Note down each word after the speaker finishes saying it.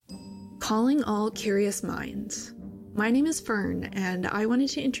Calling all curious minds. My name is Fern, and I wanted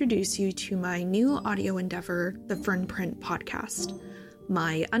to introduce you to my new audio endeavor, the Fern Print podcast,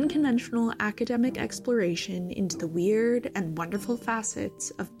 my unconventional academic exploration into the weird and wonderful facets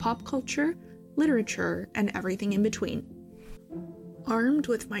of pop culture, literature, and everything in between. Armed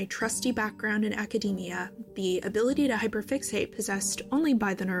with my trusty background in academia, the ability to hyperfixate possessed only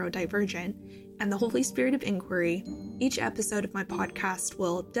by the neurodivergent, and the Holy Spirit of inquiry, each episode of my podcast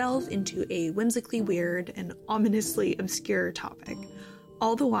will delve into a whimsically weird and ominously obscure topic,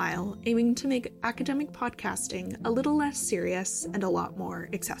 all the while aiming to make academic podcasting a little less serious and a lot more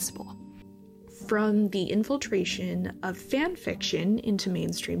accessible. From the infiltration of fan fiction into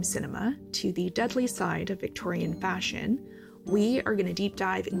mainstream cinema to the deadly side of Victorian fashion, we are going to deep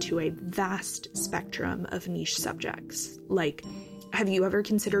dive into a vast spectrum of niche subjects, like, have you ever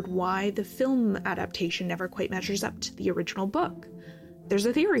considered why the film adaptation never quite measures up to the original book? There's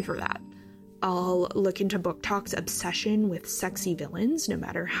a theory for that. I'll look into Book Talk's obsession with sexy villains, no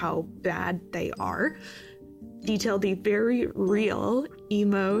matter how bad they are, detail the very real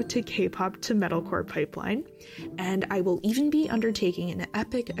emo to K-pop to metalcore pipeline, and I will even be undertaking an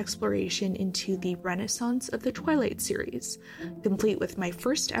epic exploration into the renaissance of the Twilight series, complete with my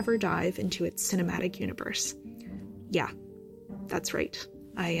first ever dive into its cinematic universe. Yeah, that's right.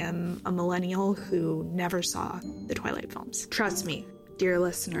 I am a millennial who never saw the Twilight films. Trust me, dear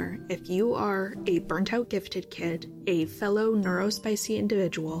listener, if you are a burnt-out gifted kid, a fellow neurospicy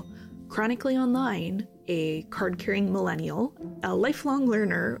individual, chronically online, a card-carrying millennial, a lifelong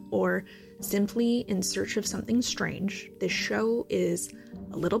learner, or simply in search of something strange, this show is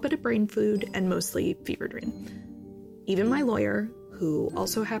a little bit of brain food and mostly fever dream. Even my lawyer, who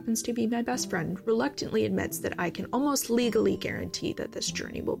also happens to be my best friend, reluctantly admits that I can almost legally guarantee that this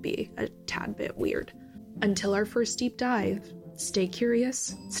journey will be a tad bit weird. Until our first deep dive, stay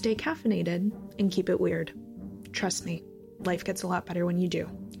curious, stay caffeinated, and keep it weird. Trust me, life gets a lot better when you do.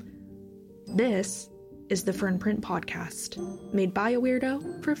 This is the Fern Print Podcast, made by a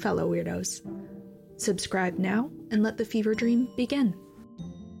weirdo for fellow weirdos. Subscribe now and let the fever dream begin.